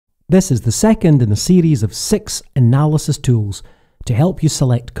This is the second in a series of 6 analysis tools to help you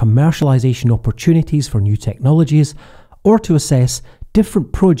select commercialization opportunities for new technologies or to assess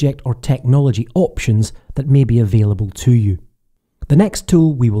different project or technology options that may be available to you. The next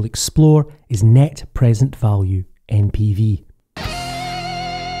tool we will explore is Net Present Value, NPV.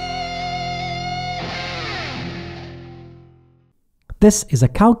 This is a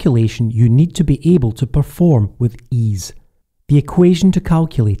calculation you need to be able to perform with ease. The equation to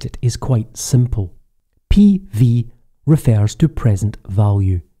calculate it is quite simple. PV refers to present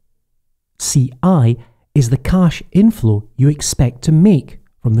value. CI is the cash inflow you expect to make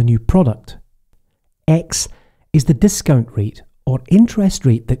from the new product. X is the discount rate or interest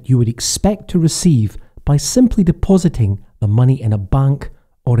rate that you would expect to receive by simply depositing the money in a bank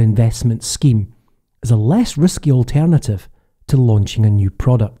or investment scheme as a less risky alternative to launching a new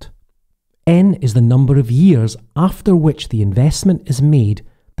product. N is the number of years after which the investment is made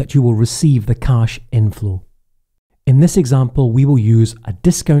that you will receive the cash inflow. In this example, we will use a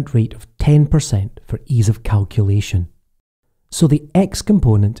discount rate of 10% for ease of calculation. So the X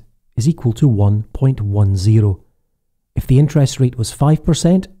component is equal to 1.10. If the interest rate was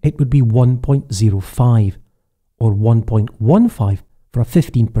 5%, it would be 1.05, or 1.15 for a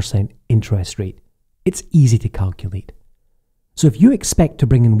 15% interest rate. It's easy to calculate. So if you expect to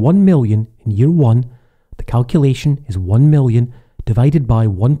bring in 1 million in year 1, the calculation is 1 million divided by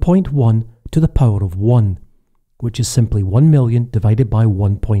 1.1 to the power of 1, which is simply 1 million divided by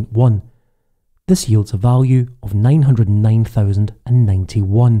 1.1. This yields a value of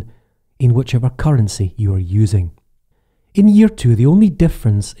 909,091 in whichever currency you are using. In year 2, the only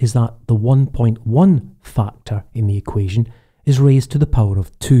difference is that the 1.1 factor in the equation is raised to the power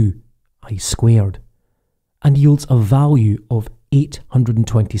of 2, I squared, and yields a value of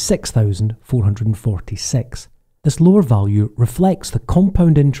 826,446. This lower value reflects the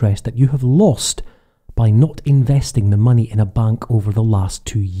compound interest that you have lost by not investing the money in a bank over the last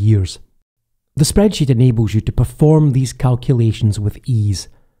 2 years. The spreadsheet enables you to perform these calculations with ease,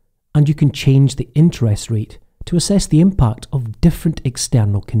 and you can change the interest rate to assess the impact of different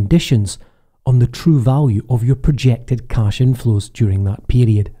external conditions on the true value of your projected cash inflows during that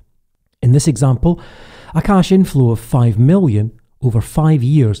period. In this example, a cash inflow of 5 million over 5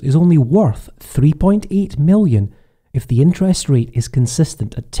 years is only worth 3.8 million if the interest rate is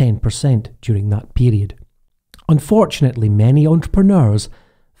consistent at 10% during that period. Unfortunately, many entrepreneurs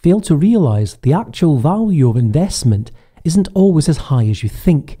fail to realise the actual value of investment isn't always as high as you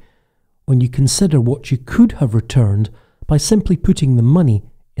think when you consider what you could have returned by simply putting the money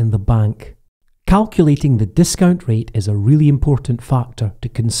in the bank. Calculating the discount rate is a really important factor to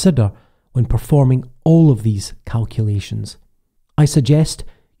consider when performing all of these calculations. I suggest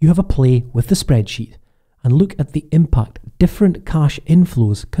you have a play with the spreadsheet and look at the impact different cash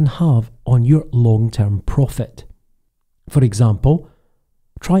inflows can have on your long-term profit. For example,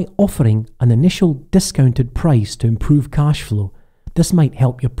 try offering an initial discounted price to improve cash flow. This might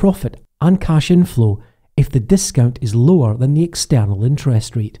help your profit and cash inflow if the discount is lower than the external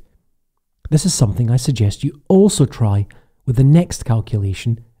interest rate. This is something I suggest you also try with the next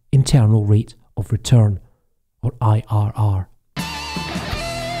calculation, internal rate of return, or IRR.